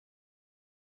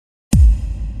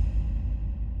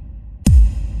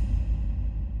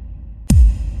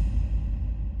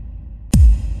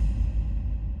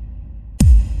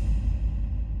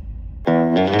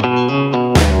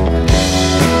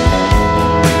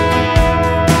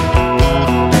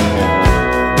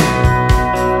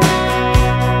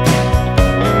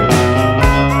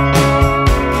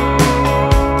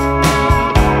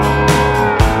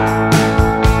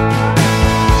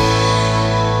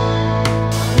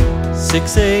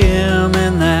6 a.m.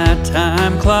 and that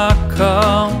time clock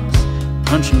calls,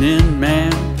 punching in,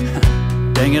 man,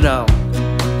 dang it all.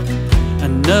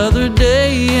 Another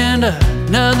day and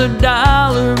another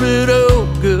dollar, but oh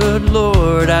good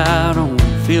Lord, I don't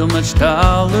feel much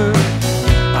taller.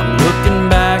 I'm looking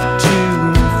back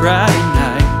to Friday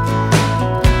night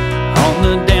on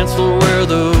the dance floor where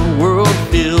the world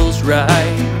feels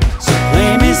right. So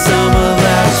play me some of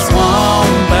that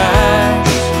Swamp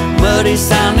Bash, muddy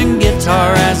sounding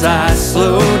guitar as I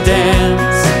slow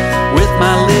dance with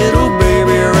my little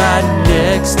baby right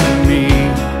next to me,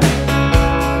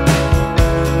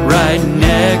 right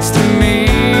next to me.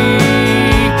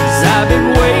 'Cause I've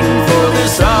been waiting for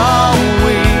this all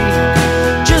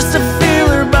week, just to feel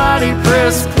her body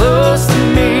press close to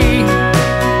me.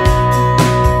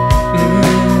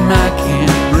 I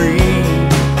can't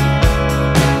breathe,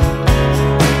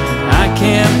 I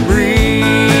can't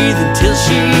breathe until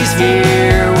she's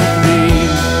here with me.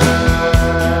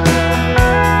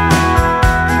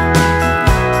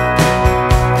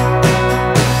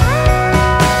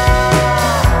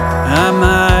 I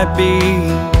might be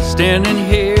standing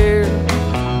here,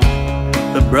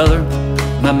 but brother,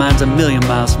 my mind's a million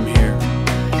miles from here.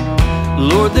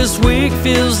 Lord, this week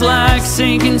feels like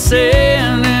sinking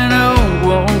sand, and oh,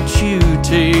 won't you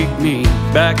take me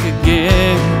back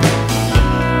again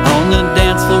on the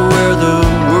dance floor where the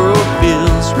world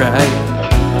feels right.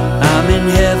 I'm in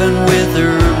heaven with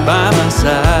her by my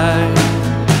side.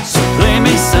 So play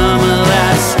me some of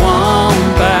that Swamp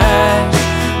Bash,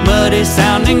 muddy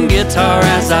sounding guitar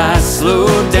as I slow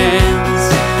dance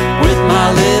with my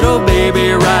little baby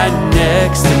right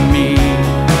next to me,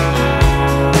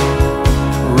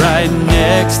 right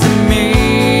next to me.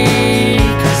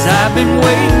 'Cause I've been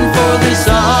waiting for this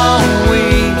all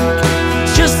week,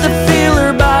 just to feel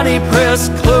her body press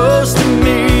close to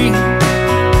me.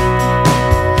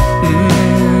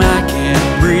 I can't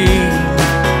breathe,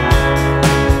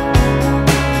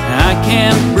 I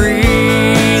can't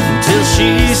breathe until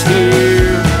she's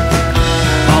here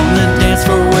on the dance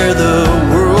floor where the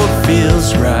world feels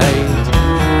right.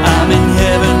 I'm in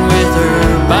heaven with her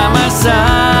by my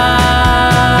side.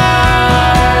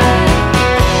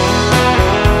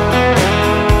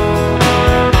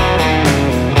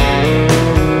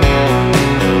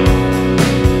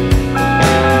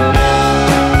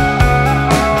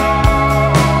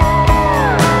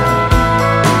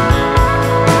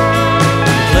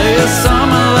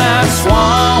 Some of that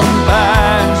Swamp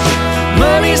Bash,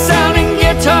 muddy sounding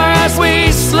guitar as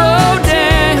we slow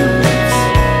dance.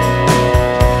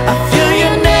 I feel you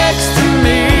next to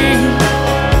me,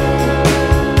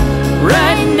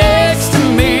 right next to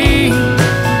me.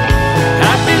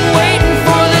 I've been waiting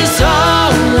for this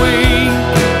all week,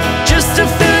 just to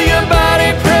feel your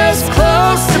body press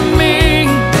close to me.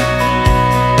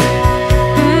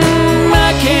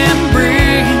 I can't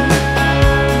breathe,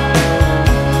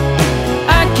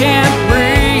 I can't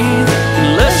breathe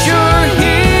unless you're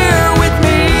here with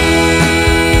me.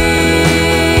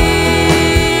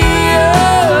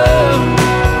 Oh,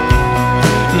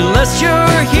 unless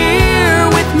you're here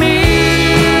with me.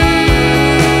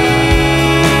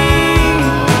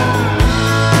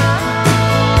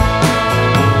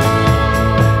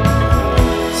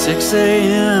 6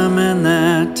 a.m. and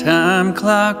that time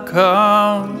clock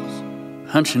calls,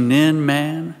 punching in,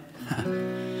 man,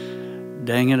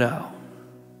 dang it all.